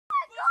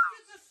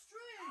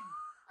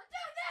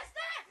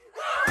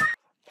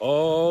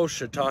Oh,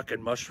 Shiitake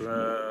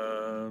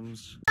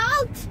Mushrooms.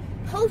 Don't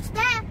post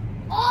that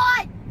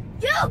on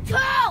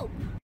YouTube!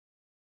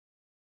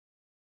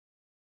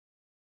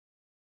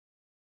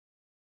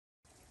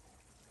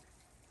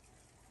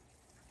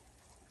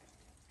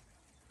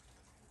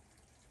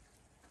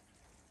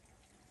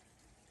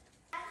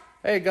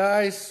 Hey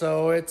guys,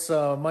 so it's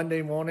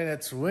Monday morning.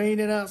 It's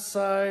raining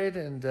outside,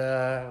 and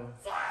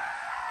what's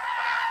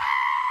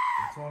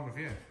wrong with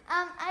you?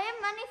 I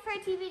have money for a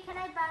TV. Can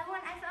I buy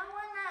one? I found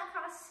one that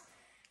costs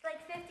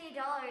like $50,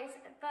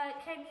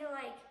 but can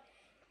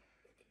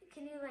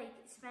you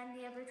spend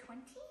the other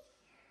 20?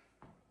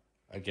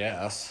 I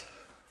guess.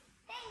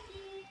 Thank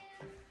you.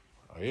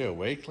 Are you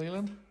awake,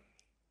 Leland?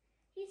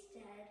 He's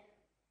dead.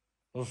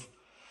 Oof.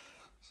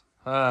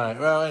 Alright,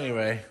 well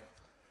anyway.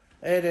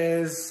 It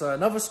is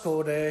another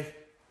school day.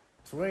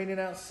 It's raining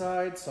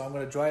outside, so I'm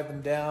going to drive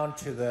them down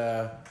to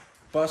the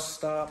bus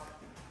stop.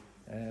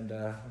 And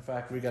in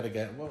fact, we got to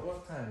get,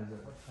 what time is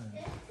it? What time is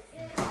it?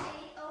 It's 8:05.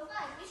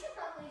 We should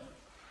probably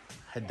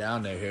Head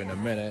down there here in a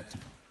minute.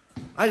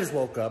 I just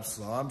woke up,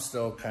 so I'm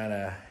still kind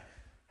of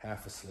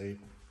half asleep.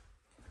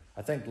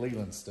 I think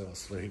Leland's still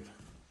asleep.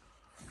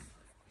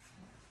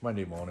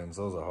 Monday mornings,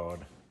 those are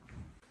hard.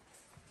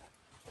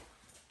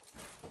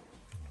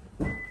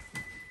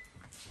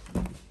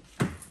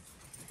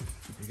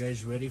 You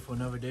guys ready for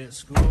another day at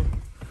school?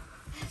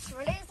 As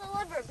ready as I'll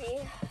ever be.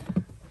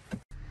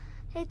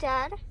 Hey,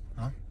 Dad.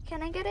 Huh?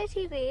 Can I get a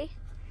TV?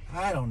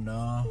 I don't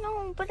know.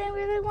 No, but I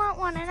really want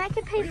one, and I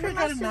can pay for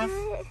most of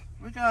it.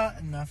 We got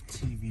enough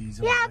TVs.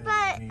 Yeah, already. but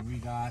I mean, we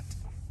got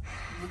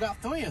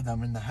 3 of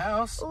them in the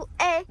house,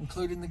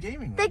 including the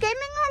gaming room. The gaming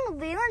room,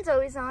 Leland's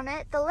always on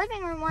it. The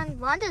living room one,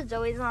 London's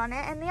always on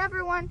it, and the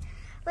other one,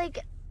 like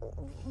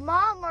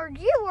Mom or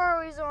you are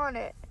always on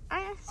it.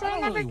 I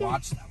don't really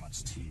watch that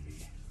much TV.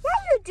 Yeah,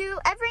 you do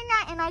every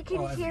night, and I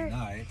can hear it.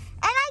 Night.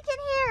 And I can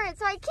hear it,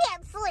 so I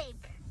can't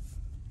sleep.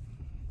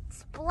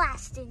 It's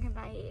blasting in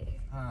my ear.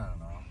 I don't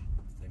know.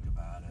 Think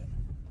about it.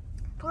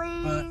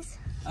 Please.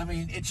 But, I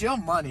mean, it's your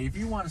money. If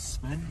you want to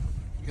spend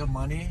your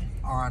money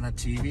on a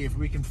TV, if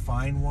we can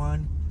find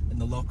one in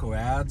the local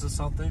ads or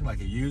something,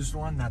 like a used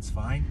one, that's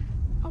fine.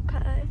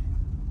 Okay.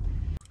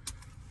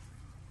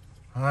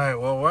 All right,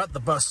 well, we're at the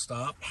bus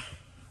stop.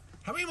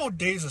 How many more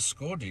days of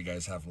school do you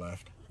guys have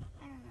left?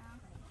 I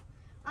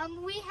don't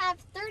know. We have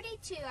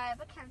 32. I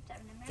have a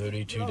countdown.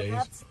 32 days?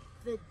 That's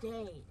the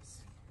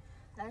days.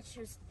 That's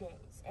just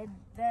days. And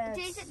that's...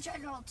 Days in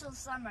general till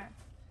summer.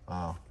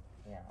 Oh.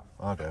 Yeah.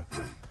 Okay.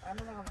 I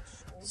don't know how much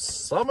school.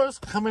 Summer's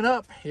coming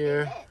up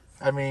here.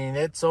 I mean,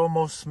 it's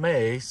almost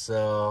May,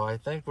 so I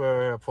think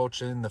we're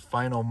approaching the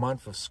final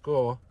month of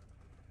school.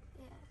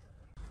 Yeah.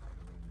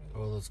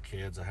 All those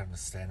kids are having to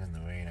stand in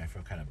the rain. I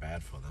feel kind of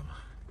bad for them.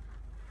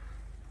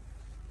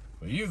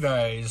 But you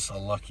guys are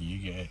lucky. You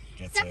get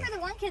Except for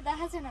the one kid that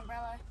has an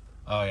umbrella.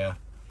 Oh, yeah.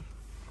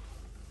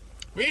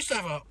 We used to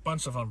have a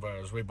bunch of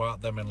umbrellas. We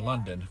bought them in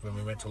London when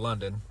we went to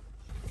London.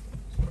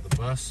 So the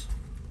bus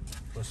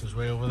is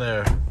way over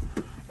there.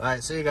 All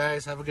right, see you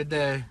guys. Have a good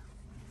day.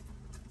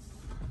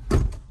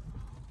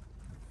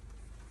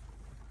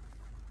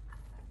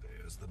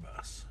 There's the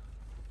bus.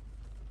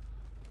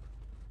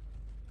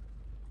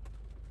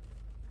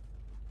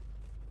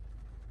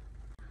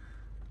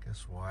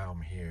 Guess while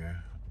I'm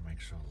here, I'll make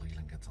sure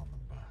Leland gets on the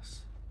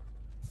bus.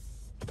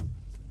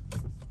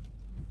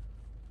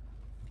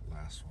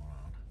 Last one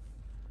on.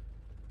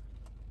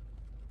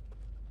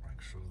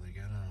 Make sure they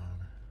get on.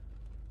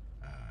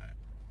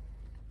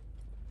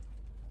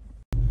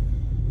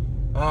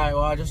 Alright,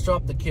 well, I just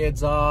dropped the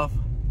kids off.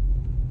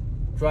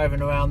 Driving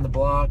around the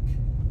block.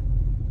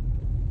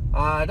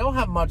 I don't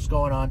have much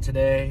going on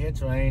today.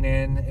 It's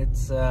raining.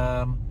 It's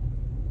gonna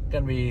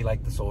be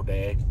like this all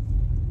day.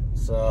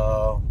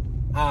 So,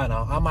 I don't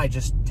know. I might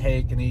just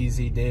take an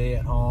easy day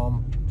at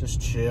home. Just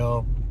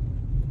chill.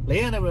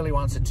 Leanna really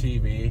wants a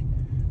TV.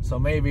 So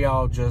maybe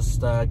I'll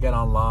just get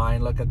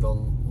online, look at the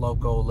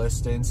local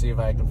listing, see if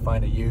I can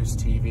find a used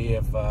TV.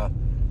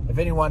 If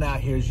anyone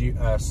out here is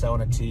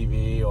selling a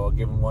TV or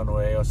giving one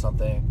away or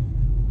something,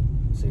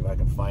 see if I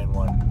can find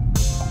one.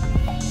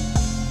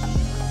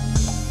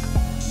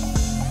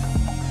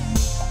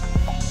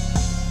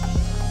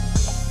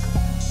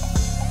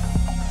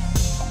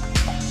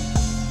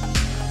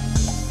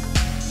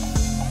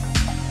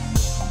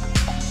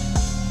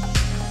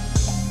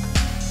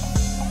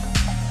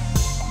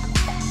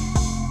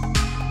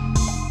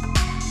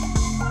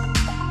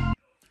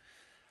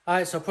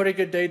 Alright, so pretty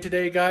good day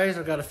today, guys.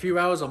 I've got a few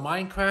hours of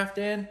Minecraft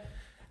in,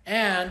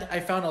 and I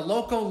found a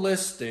local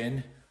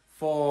listing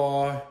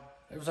for,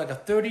 it was like a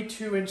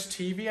 32-inch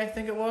TV, I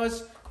think it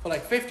was, for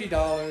like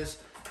 $50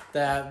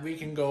 that we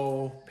can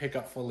go pick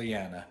up for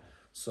Leanna.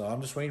 So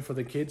I'm just waiting for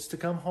the kids to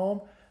come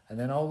home, and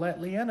then I'll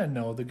let Leanna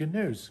know the good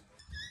news.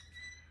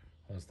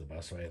 That's the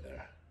bus right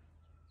there.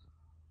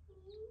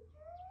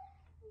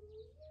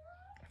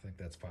 I think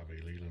that's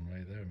probably Leland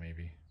right there,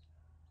 maybe.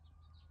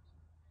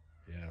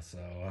 Yeah, so...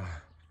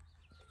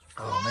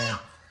 oh man,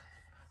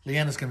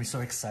 Leanna's gonna be so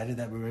excited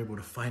that we were able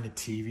to find a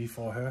TV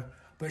for her,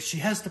 but she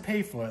has to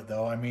pay for it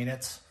though. I mean,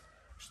 it's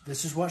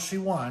This is what she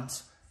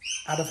wants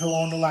out of her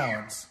own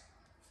allowance.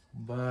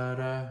 But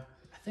I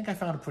think I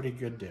found a pretty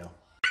good deal.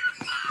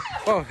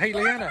 Oh, hey,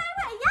 Leanna.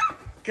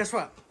 Guess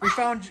what? We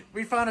found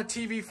a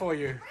TV for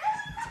you.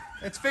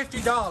 It's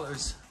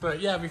 $50,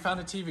 but yeah, we found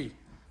a TV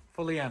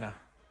for Leanna.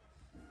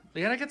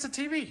 Leanna gets a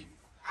TV.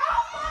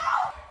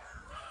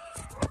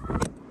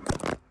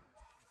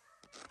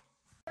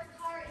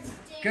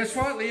 Guess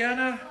what,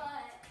 Leanna?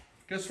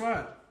 Guess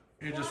what?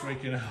 You're just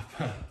waking up.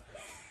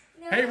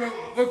 No. Hey,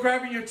 we're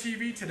grabbing your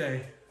TV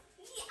today.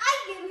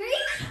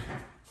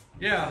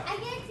 Yeah. I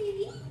get a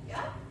TV?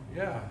 Yeah.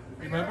 Yeah.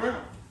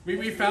 Remember?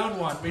 We found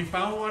one. We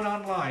found one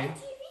online.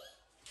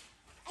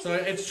 So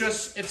it's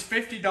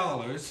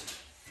 $50.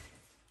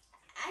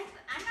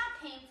 I'm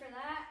not paying for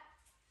that.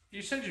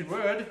 You said you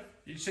would.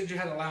 You said you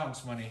had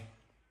allowance money.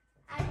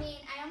 I mean,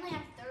 I only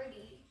have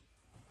 30.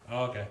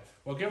 Oh, okay.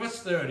 Well, give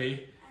us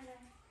 30.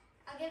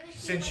 I'll give it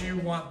Since you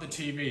want the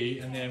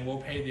TV, and then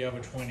we'll pay the other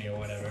 20 or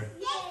whatever.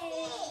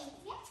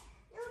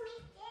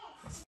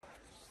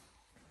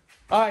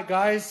 Alright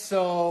guys,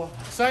 so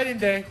exciting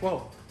day.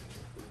 Whoa.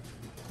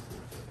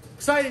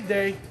 Exciting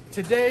day.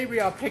 Today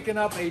we are picking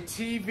up a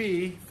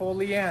TV for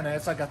Leanna.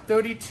 It's like a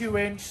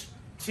 32-inch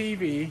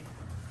TV.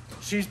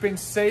 She's been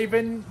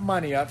saving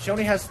money up. She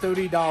only has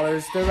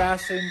 $30. They're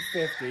asking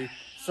 $50.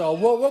 So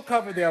we'll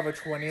cover the other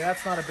 20.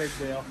 That's not a big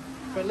deal.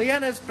 But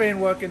Leanna's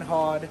been working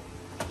hard.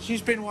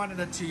 She's been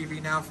wanting a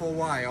TV now for a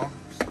while.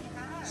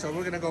 So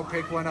we're gonna go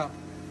pick one up.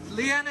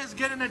 Leanna's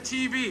getting a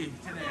TV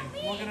today.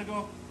 We're gonna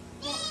go.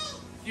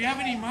 Do you have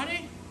any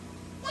money?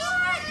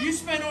 What? You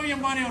spend all your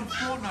money on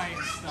Fortnite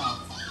and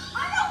stuff.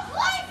 I don't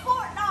play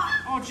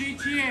Fortnite. Oh,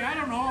 GTA, I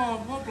don't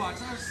know,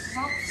 Roblox,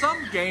 some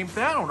games,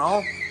 I don't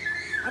know.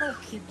 I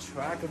don't keep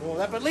track of all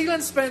that, but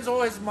Leland spends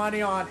all his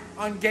money on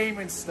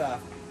gaming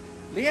stuff.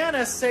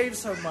 Leanna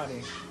saves her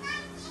money.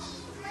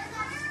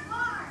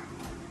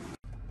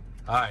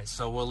 Alright,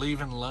 so we're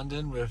leaving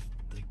London with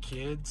the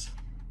kids.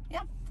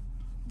 Yeah.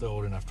 They're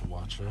old enough to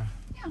watch her.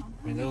 Yeah.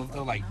 I mean,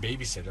 they're like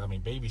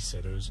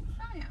babysitters.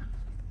 Oh, yeah.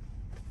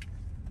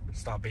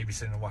 Stop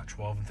babysitting at what,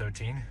 12 and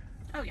 13?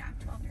 Oh, yeah,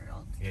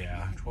 12-year-olds.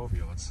 Yeah,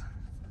 12-year-olds.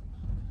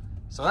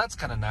 So that's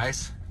kind of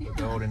nice. Yeah.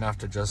 They're old enough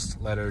to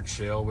just let her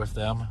chill with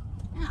them.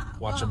 Yeah.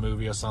 Watch a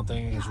movie or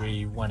something as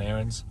we run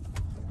errands.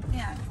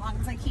 Yeah, as long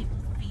as I keep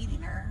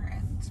feeding her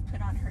and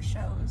put on her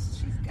shows,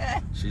 she's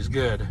good. She's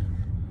good.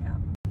 Yeah.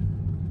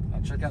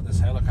 Now check out this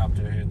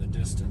helicopter here in the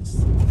distance.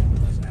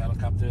 There's a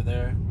helicopter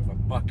there with a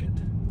bucket.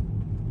 I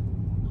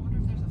wonder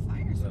if there's a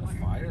fire Is there somewhere.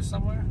 a fire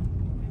somewhere?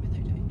 Maybe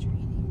they're doing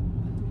training.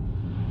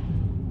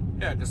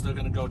 Yeah, because they're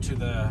gonna go to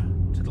the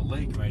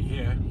lake right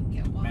here,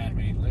 Get water.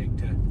 man-made lake,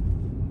 to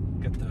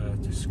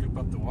scoop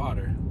up the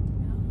water.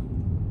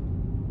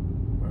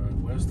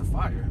 Where's the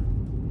fire?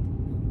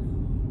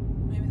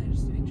 Maybe they're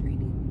just doing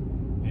training.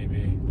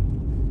 Maybe.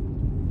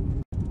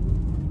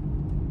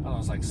 Oh,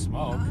 it's like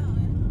smoke. Oh, yeah.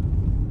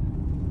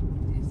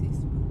 Do you see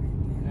smoke right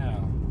there?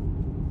 Yeah.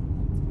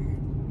 That's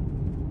weird.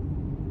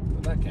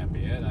 But that can't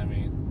be it. I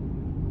mean,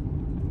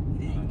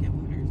 They didn't get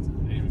water, so.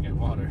 they didn't even get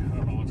water. I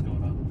don't know what's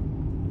going on.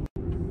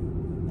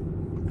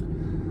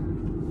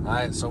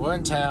 Alright, so we're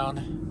in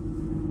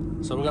town.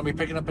 So we're going to be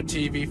picking up a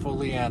TV for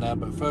Leanna,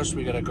 but first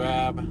we got to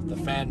grab the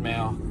fan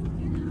mail.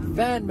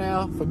 Fan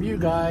mail from you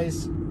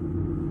guys.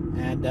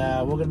 And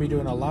we're going to be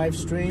doing a live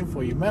stream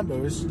for you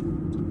members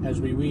as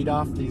we read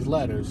off these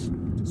letters.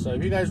 So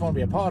if you guys want to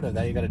be a part of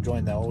that, you got to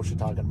join the old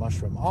Shiitake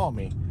Mushroom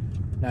Army.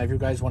 Now, if you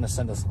guys want to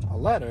send us a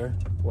letter,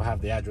 we'll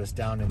have the address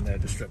down in the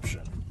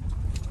description.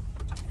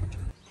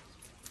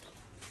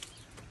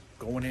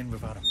 Going in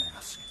without a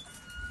mask.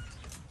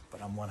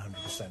 But I'm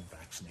 100%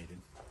 vaccinated,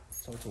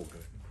 so it's all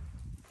good.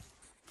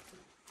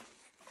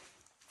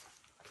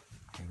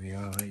 Here we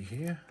are right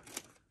here.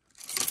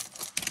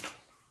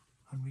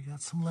 And we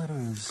got some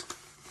letters.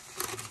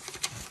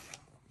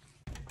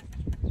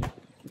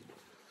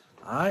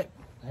 Alright,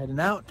 heading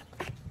out.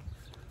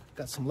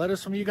 Got some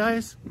letters from you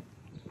guys.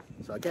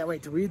 So I can't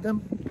wait to read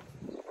them.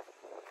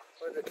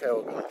 Where did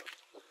Carol go?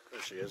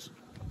 There she is.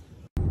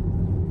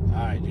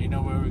 Alright, do you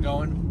know where we're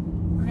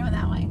going? We're going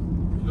that way.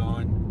 We're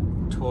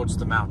going towards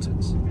the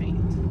mountains. Right.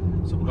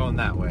 So we're going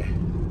that way.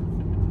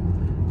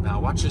 Now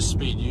watch your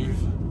speed.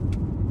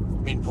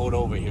 You've been pulled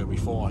over here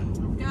before.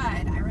 Good,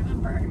 I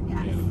remember.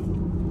 Yes. Yeah.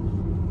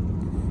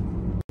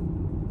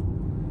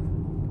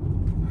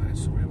 Alright,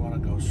 so we want to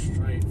go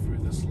straight through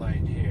this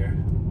light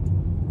here.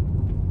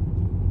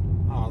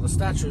 Oh, the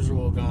statues are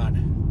all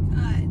gone.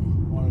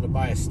 Good. Wanted to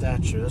buy a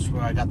statue. That's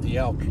where I got the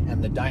elk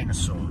and the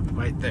dinosaur.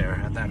 Right there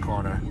at that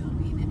corner. You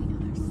don't need any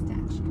other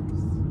statues.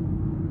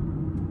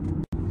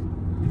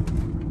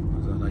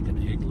 Is that like an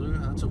igloo?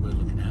 That's a weird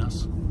looking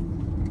house.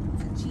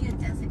 It's a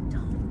geodesic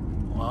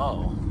dome.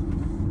 Wow.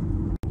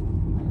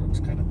 That looks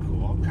kind of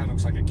cool. It kind of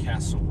looks like a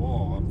castle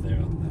wall up there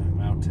on the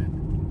mountain.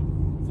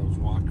 Those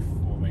rock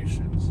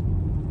formations.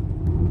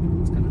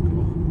 It's kind of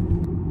cool.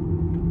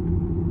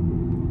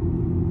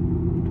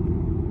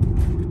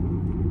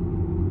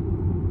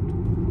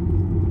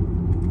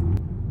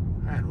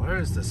 Man, where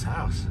is this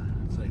house?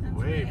 It's like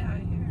way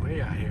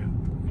out here.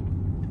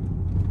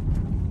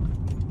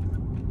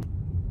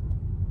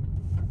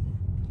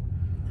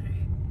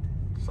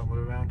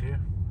 Somewhere around here.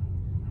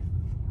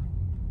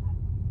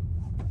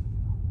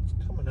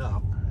 It's coming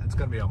up. It's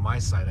gonna be on my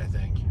side, I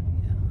think.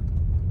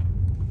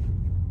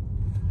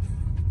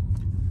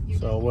 Yeah.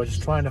 So we're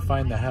just trying to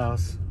find the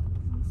house.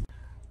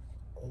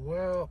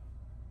 Well,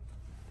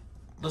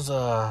 there's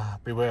a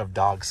beware of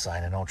dogs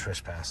sign and no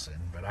trespassing,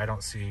 but I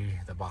don't see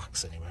the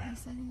box anywhere. He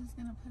said he was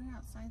gonna put it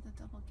outside the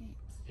double gates.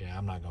 Yeah,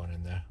 I'm not going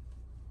in there.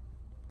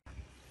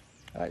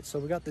 All right, so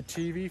we got the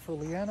TV for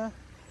Leanna.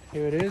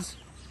 Here it is.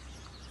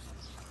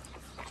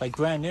 It's like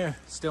brand new,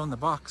 still in the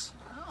box.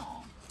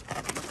 Oh.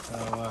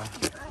 So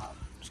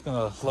just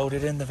gonna load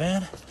it in the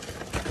van.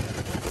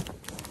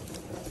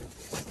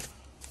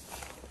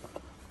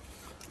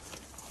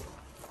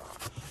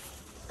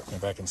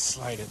 Maybe I can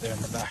slide it there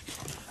in the back.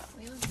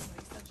 Leland's gonna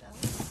be so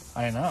jealous.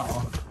 I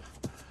know.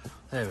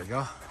 There we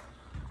go.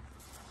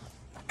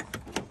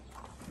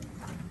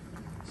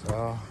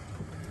 So,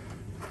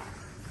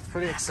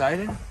 pretty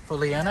exciting for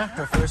Leanna,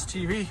 her first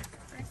TV.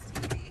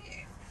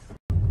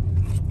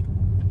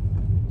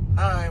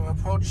 Alright, we're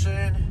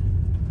approaching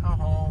our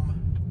home.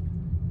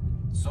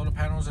 Solar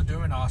panels are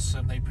doing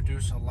awesome. They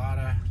produce a lot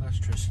of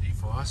electricity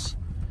for us.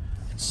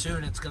 And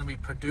soon it's going to be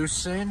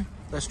producing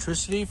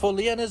electricity for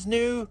Leanna's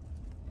new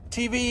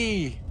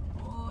TV.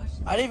 Oh,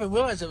 I didn't even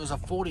realize it was a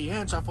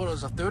 40-inch. I thought it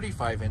was a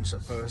 35-inch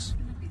at first. she's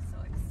gonna be so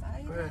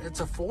excited. But it's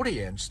a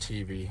 40-inch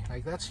TV.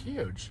 Like, that's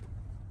huge.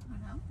 I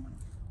know.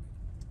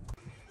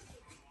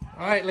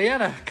 All right,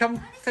 Leanna,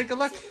 come take a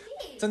look.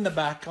 It's in the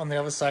back on the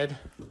other side.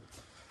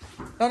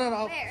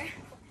 No. Where?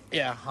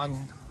 Yeah,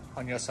 on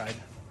your side.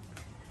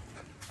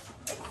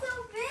 It's so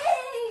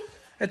big.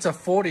 It's a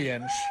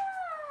 40-inch.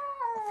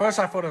 First,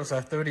 I thought it was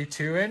a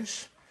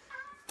 32-inch,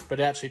 but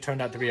it actually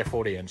turned out to be a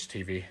 40-inch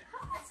TV.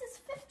 How much is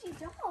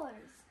 $50?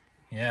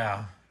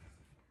 Yeah.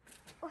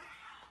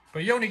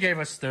 But you only gave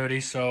us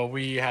 30, so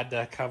we had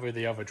to cover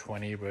the other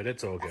 20, but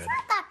it's all good.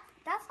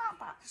 That's not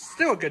bad.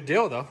 Still a good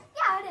deal, though.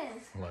 Yeah, it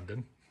is.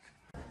 London.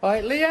 All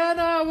right,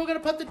 Leanna, we're going to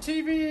put the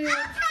TV in.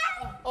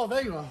 Oh,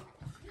 there you are.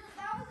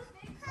 That was a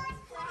big crack.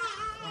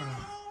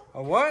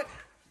 A what?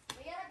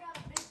 Leanna got a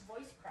big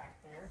voice crack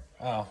there.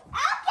 Oh. Okay.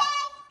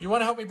 You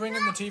want to help me bring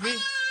in the TV? All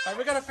right,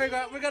 we got to figure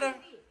out, What?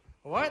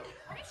 What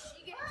if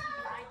she gets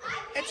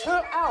TV? It's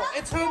her,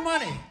 it's her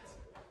money.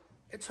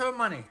 It's her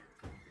money.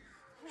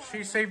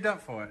 She saved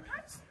up for it.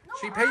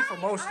 She paid for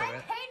most of I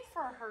it. paid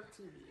for her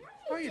TV.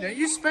 Oh, you didn't.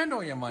 You spend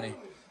all your money. All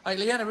right,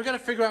 Leanna, we got to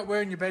figure out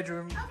where in your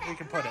bedroom we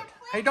can put it.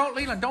 Hey,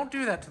 Leland, don't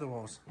do that to the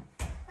walls.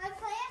 My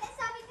plan is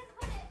how we can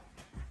put it.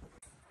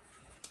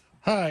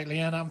 All right,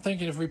 Leanna, I'm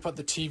thinking if we put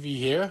the TV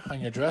here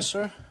on your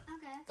dresser, Okay.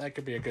 that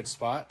could be a good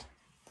spot.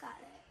 Got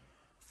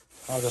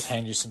it. I'll just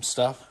hand you some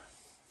stuff.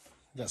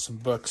 Got some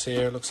books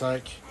here, looks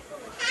like.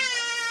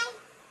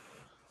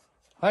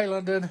 Hi,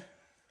 London.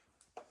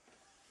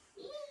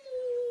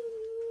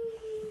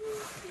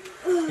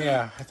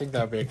 Yeah, I think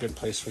that would be a good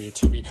place for your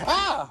TV.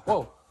 Ah!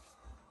 Whoa!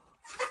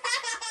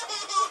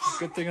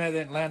 Good thing I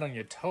didn't land on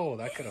your toe.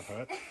 That could have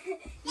hurt.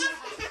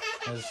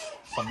 There's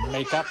some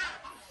makeup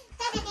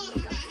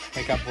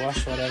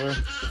brush, whatever.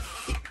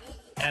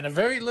 And a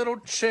very little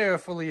chair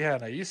for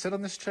Leanna. You sit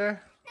on this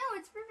chair? No,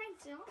 it's for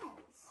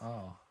McDonald's.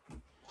 Oh.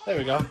 There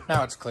we go.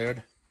 Now it's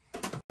cleared.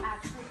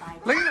 Actually, I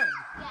Leland!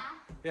 Yeah.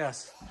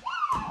 Yes.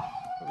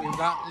 We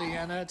got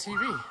Leanna a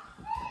TV.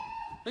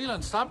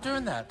 Leland, stop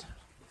doing that.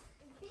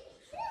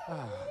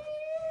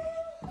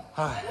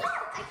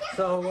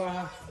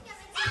 So,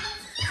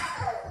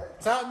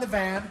 it's out in the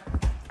van.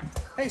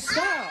 Hey,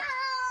 stop!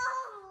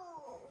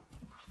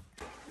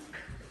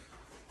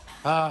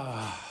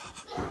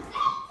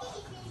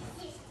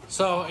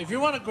 So, if you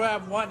want to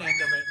grab one end of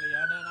it,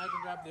 Leanna, and I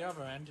can grab the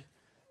other end,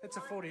 it's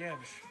a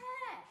 40-inch.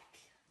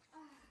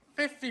 $50.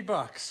 50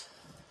 bucks?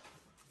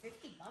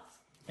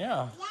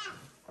 Yeah.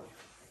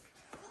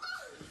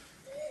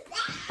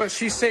 But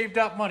she saved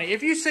up money.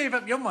 If you save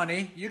up your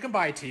money, you can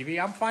buy a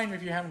TV. I'm fine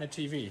with you having a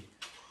TV.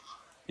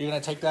 You gonna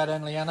take that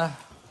in, Leanna?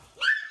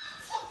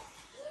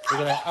 You're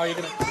gonna,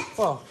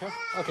 oh,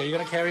 okay, you're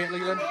gonna carry it,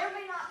 Leland? May or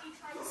may not be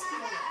trying to steal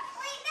it.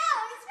 Wait, no,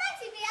 it's my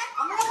TV.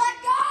 I'm gonna let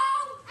go!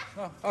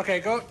 Oh, okay,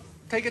 go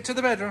take it to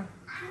the bedroom.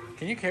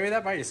 Can you carry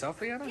that by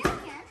yourself, Leanna? You can.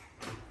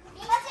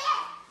 What's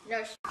it?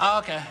 No, Oh,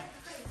 okay.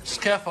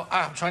 Just careful.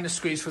 I'm trying to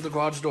squeeze through the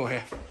garage door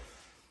here.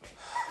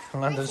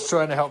 London's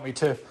trying to help me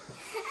too.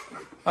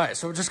 All right,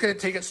 so we're just going to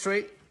take it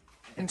straight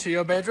into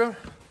your bedroom.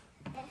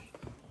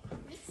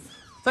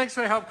 Thanks for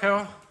your help,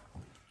 Carol.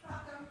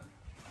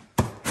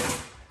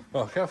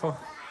 Oh, careful.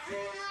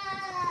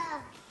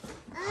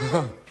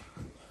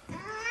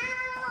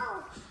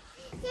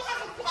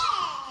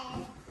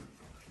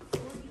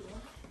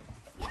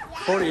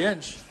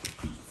 40-inch.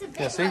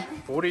 Yeah, see?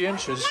 40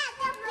 inches.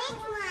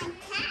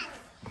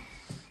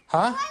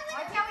 Huh?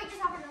 Why can't we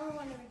just have another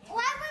one in the game?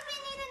 Why would we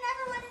need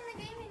another one in the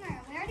gaming room?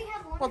 We already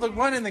have one. Well, the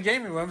one in the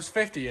gaming room is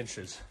 50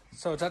 inches.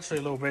 So it's actually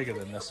a little bigger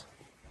than this.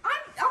 I'm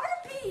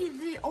gonna be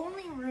the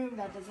only room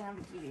that doesn't have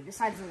a TV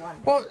besides the one.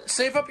 Well,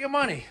 save up your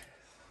money.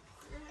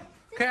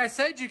 Okay, I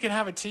said you can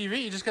have a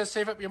TV. You just got to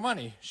save up your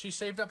money. She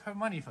saved up her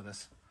money for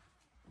this.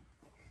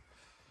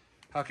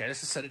 Okay,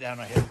 let's just set it down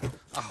right here.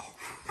 Oh.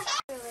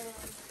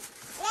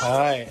 All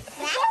right.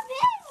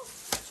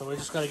 So we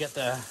just got to get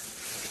the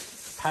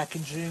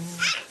packaging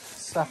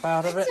stuff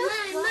out of it.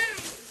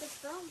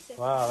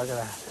 Wow, look at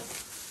that.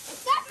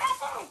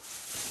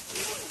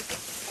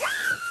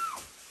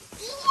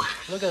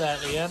 Look at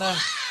that, Leanna.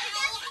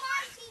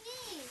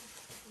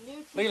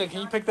 Leland,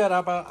 can you pick that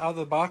up out of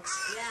the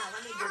box? Yeah,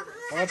 let me do this.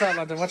 Watch out,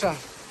 London, watch out.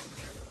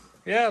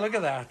 Yeah, look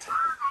at that.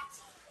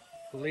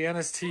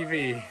 Leanna's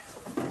TV.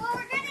 Well, we're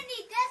gonna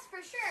need this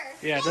for sure.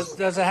 Yeah,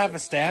 does it have a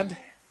stand?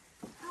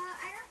 I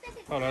don't think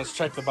it's. Hold on, let's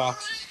check the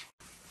box.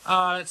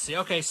 Let's see.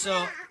 Okay,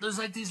 so there's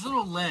like these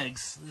little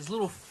legs, these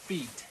little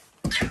feet.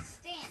 Stand.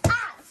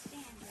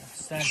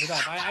 Stands it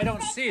up. I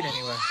don't see it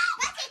anywhere.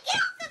 Let's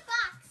get off the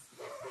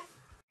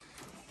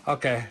box.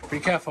 Okay, be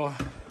careful.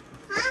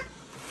 Huh?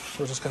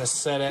 So we're just gonna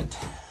set it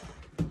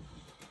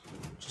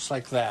just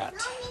like that.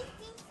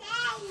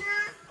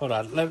 Hold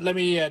on, let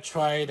me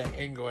try to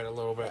angle it a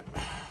little bit.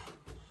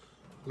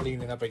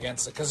 Leaning up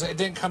against it, because it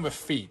didn't come with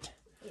feet.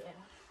 Yeah.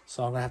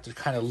 So I'm gonna have to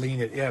kind of lean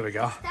it. There we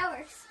go. That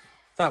works.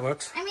 That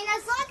works. I mean,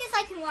 as long as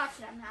I can watch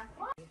it, I'm happy.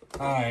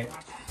 Alright,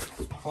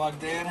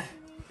 plugged in.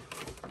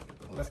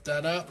 Lift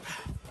that up.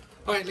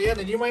 Alright,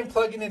 Leanna, do you mind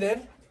plugging it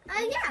in?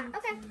 Yeah,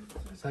 okay.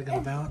 Is that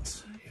gonna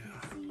bounce?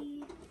 Yeah.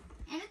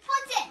 And it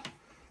plugs in.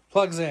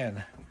 Plugs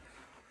in.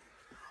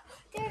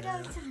 There it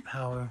goes.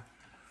 Power.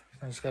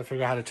 I just gotta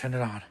figure out how to turn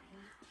it on.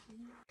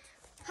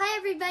 Hi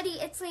everybody,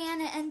 it's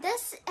Leanna, and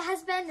this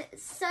has been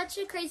such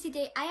a crazy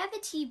day. I have a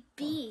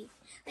TV.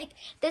 Like,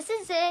 this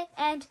is it,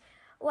 and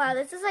wow,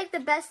 this is like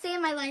the best day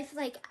of my life.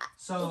 Like,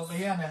 So,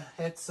 Leanna,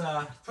 it's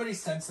pretty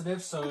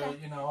sensitive, so,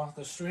 you know,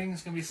 the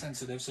string's gonna be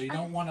sensitive, so you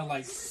don't want to,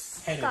 like,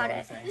 hit it or Got it.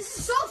 anything. This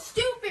is so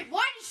stupid.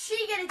 Why did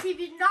she get a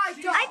TV and not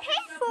I don't? I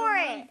paid for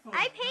it.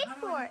 I paid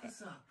for it.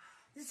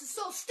 This is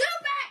so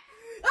stupid.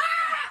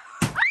 Ah!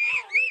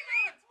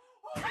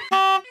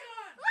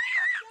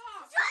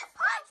 Just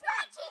punch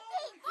my TV!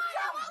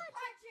 Don't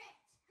punch it!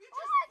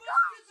 Oh my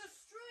gosh!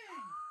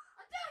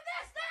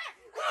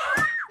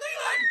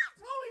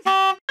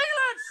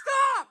 Leland,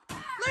 stop!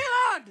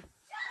 Leland!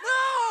 No!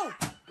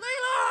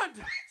 Leland!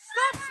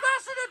 Stop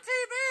smashing the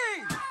TV!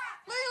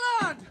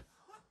 Leland!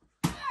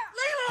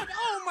 Leland!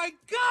 Oh my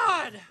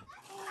God!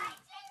 Why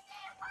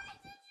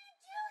did you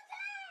do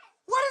that?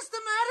 What is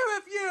the matter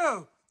with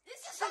you?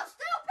 This is so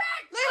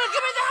stupid. Leland,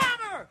 give me the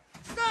hammer!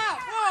 Stop!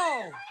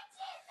 Whoa!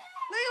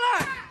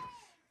 Leland!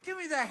 Give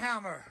me the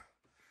hammer.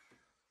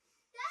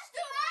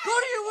 Go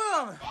to your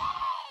room.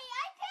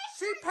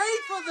 She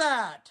paid for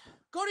that.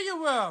 Go to your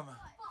room.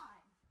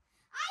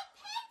 I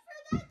paid for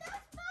that.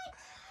 That's my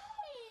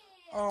TV.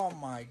 Oh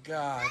my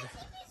God. My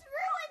TV's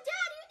ruined,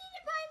 Dad. You need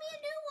to buy me a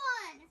new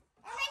one.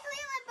 Or make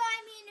Leland buy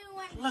me a new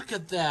one. Look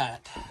at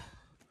that.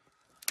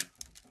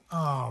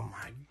 Oh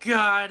my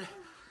God.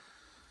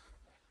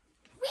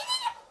 We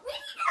need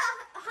to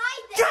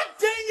hide this. God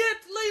dang it,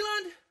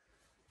 Leland!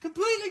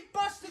 Completely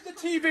busted the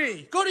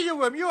TV. Go to your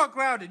room. You are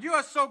grounded. You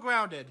are so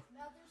grounded.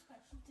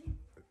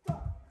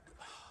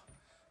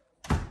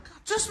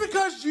 Just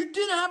because you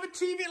didn't have a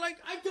TV, like,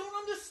 I don't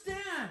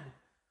understand.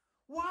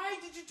 Why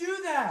did you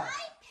do that?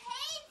 I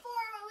paid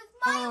for it with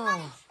my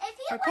money. If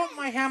he I put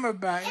my hammer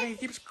back, and he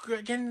keeps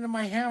getting into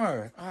my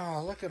hammer.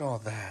 Oh, look at all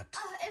that.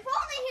 if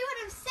only he would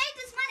have saved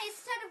his money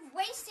instead of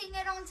wasting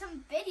it on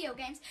some video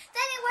games,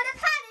 then he would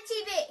have had a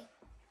TV.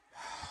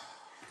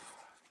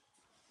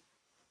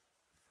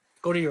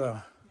 Go to your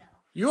room. No.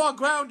 You are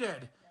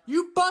grounded. No.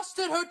 You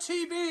busted her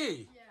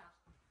TV. Yeah.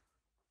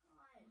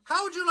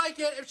 How would you like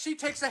it if she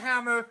takes a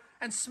hammer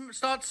and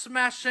starts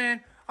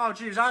smashing, oh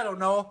geez, I don't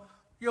know,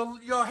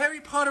 your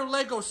Harry Potter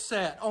Lego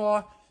set,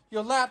 or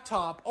your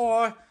laptop,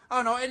 or, I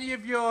don't know, any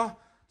of your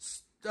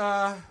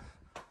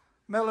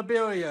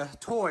memorabilia,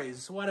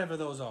 toys, whatever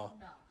those are.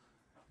 No.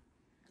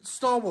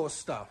 Star Wars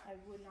stuff. I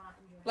would not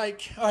enjoy.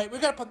 Like, all right, we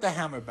gotta put the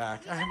hammer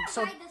back.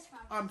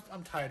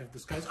 I'm tired of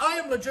this, guys.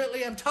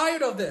 I'm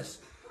tired of this.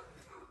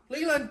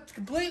 Leland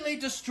completely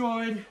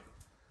destroyed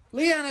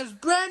Leanna's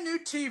brand new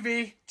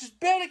TV. Just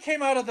barely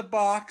came out of the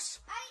box.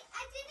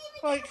 I didn't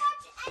even watch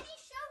any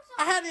shows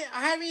on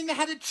I haven't even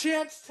had a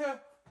chance to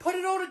put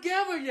it all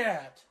together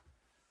yet.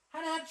 I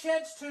hadn't had a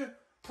chance to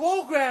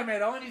program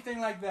it or anything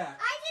like that.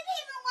 I didn't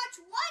even watch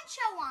one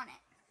show on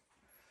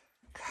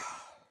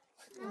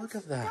it. Look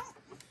at that.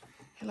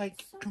 He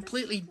like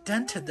completely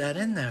dented that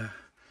in there.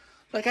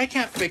 Like, I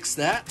can't fix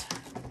that.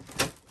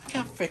 I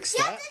can't fix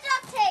that. Get the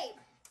duct tape.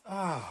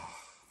 Oh.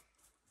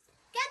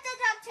 Get the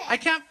duct tape. I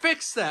can't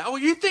fix that. Oh,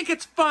 you think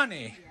it's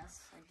funny?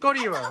 Yes. Go to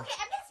your room. Okay,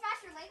 I'm gonna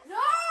smash your leg.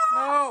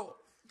 No.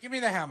 Give me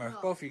the hammer.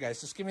 Both of you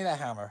guys. Just give me that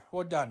hammer.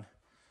 We're done.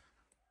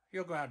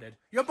 You're grounded.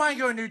 You're buying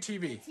her a new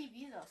TV.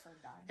 TV's also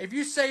done. If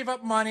you save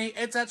up money,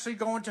 it's actually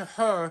going to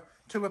her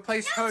to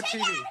replace her Take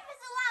TV. out of his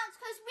allowance,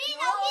 because we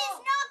know he's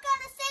not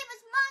gonna save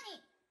his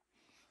money.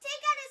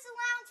 Take out his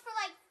allowance for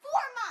like 4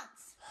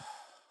 months.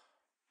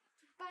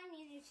 Buy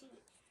me a new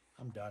TV.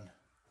 I'm done.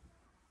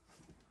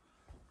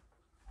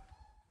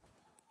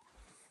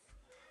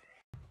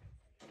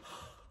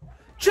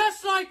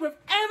 like with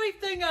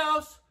everything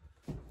else,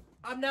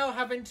 I'm now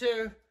having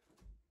to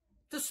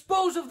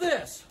dispose of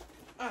this.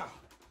 Oh,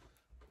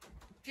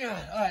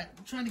 God. All right,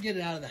 I'm trying to get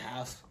it out of the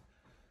house.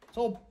 It's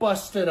all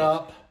busted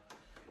up.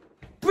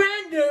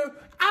 Brand new,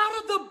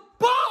 out of the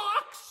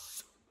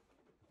box.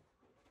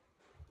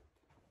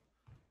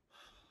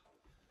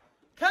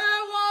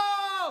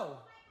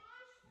 Carol!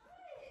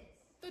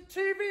 The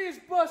TV is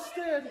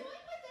busted.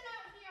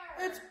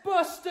 It's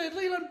busted.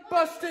 Leland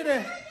busted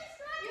it.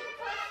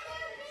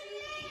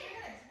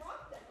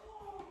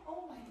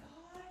 Oh my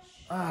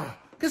gosh.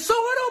 Can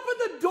someone open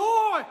the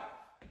door?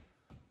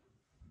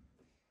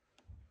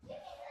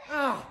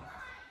 Ow.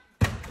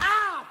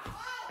 Ow.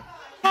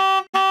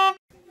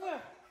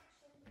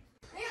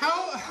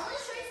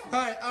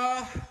 Alright,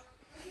 how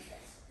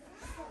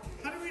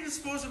do we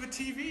dispose of a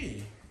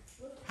TV?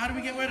 How do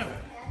we get rid of it?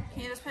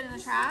 Can you just put it in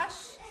the trash?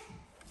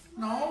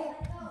 No,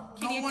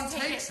 Can no you one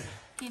take takes it.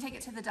 Can you take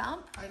it to the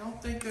dump? I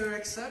don't think they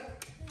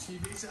accept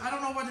TVs. I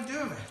don't know what to do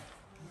with it.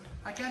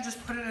 I can't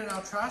just put it in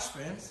our trash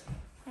bins.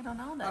 I don't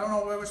know that. I don't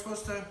know where we're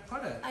supposed to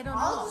put it. I don't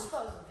I'll know.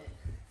 dispose of it.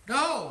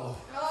 No.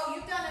 Oh,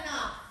 you've done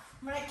enough.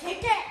 I'm gonna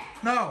kick it.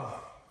 No.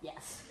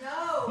 Yes.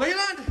 No.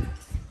 Leland!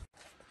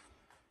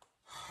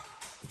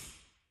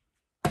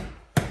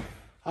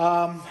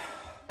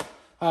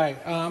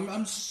 Alright,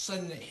 I'm just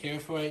setting it here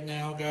for right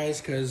now,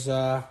 guys, because,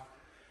 I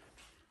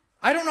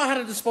don't know how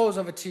to dispose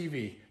of a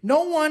TV.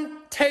 No one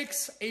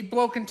takes a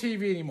broken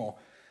TV anymore.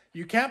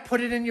 You can't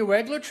put it in your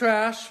regular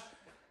trash.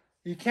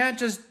 You can't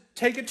just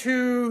take it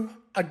to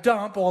a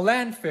dump or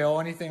landfill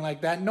or anything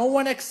like that. No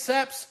one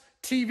accepts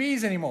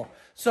TVs anymore.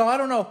 So I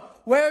don't know.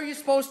 Where are you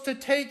supposed to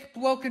take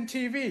broken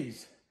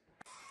TVs?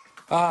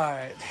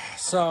 Alright,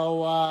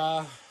 so,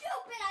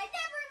 Stupid, I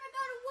never even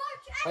go to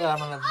watch I'm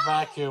anything. gonna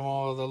vacuum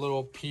all the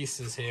little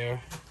pieces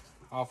here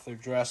off the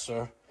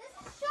dresser.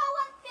 This is so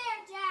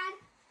unfair, Dad.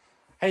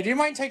 Hey, do you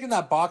mind taking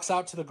that box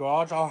out to the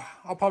garage? I'll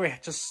probably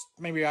just,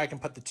 maybe I can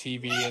put the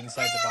TV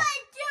inside the box.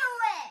 Leland, do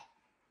it.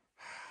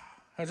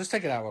 Oh, just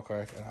take it out real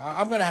quick.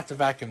 I'm gonna have to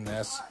vacuum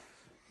this.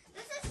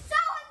 This is so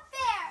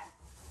unfair.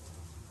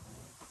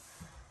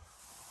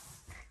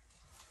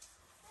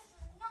 This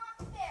is not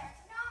fair.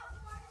 It's not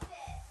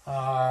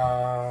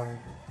worth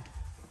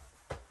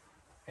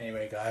it.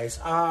 Anyway, guys,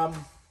 I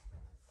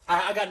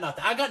got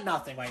nothing. I got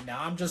nothing right now.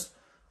 I'm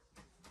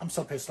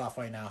so pissed off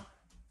right now.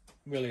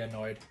 I'm really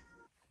annoyed.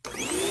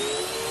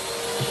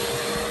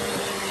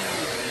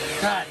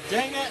 God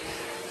dang it.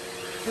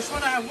 Just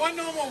want to have one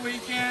normal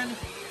weekend,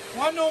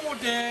 one normal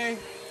day,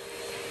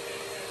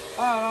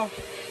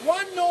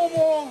 one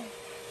normal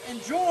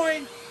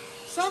enjoying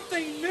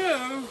something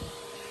new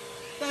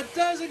that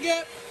doesn't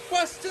get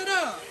busted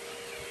up,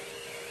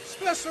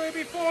 especially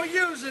before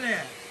using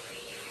it.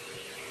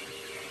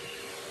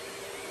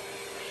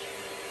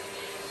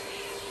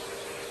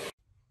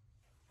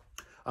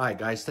 Alright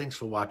guys, thanks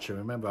for watching.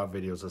 Remember, our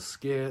videos are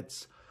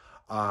skits.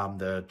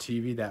 The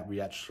TV that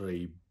we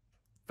actually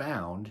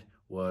found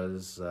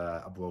was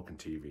a broken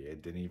TV.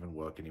 It didn't even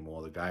work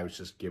anymore. The guy was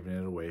just giving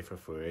it away for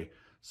free,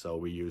 so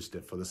we used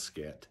it for the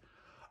skit.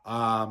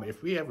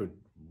 If we ever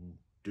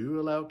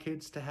do allow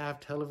kids to have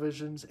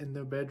televisions in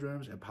their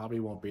bedrooms, it probably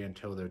won't be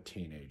until they're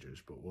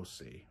teenagers, but we'll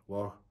see.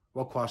 We'll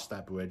cross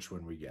that bridge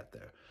when we get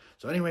there.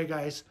 So anyway,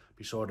 guys,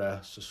 be sure to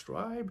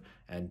subscribe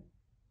and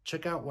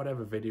check out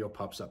whatever video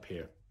pops up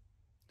here.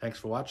 Thanks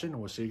for watching, and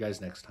we'll see you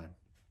guys next time.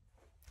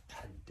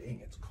 God dang,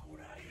 it's cold.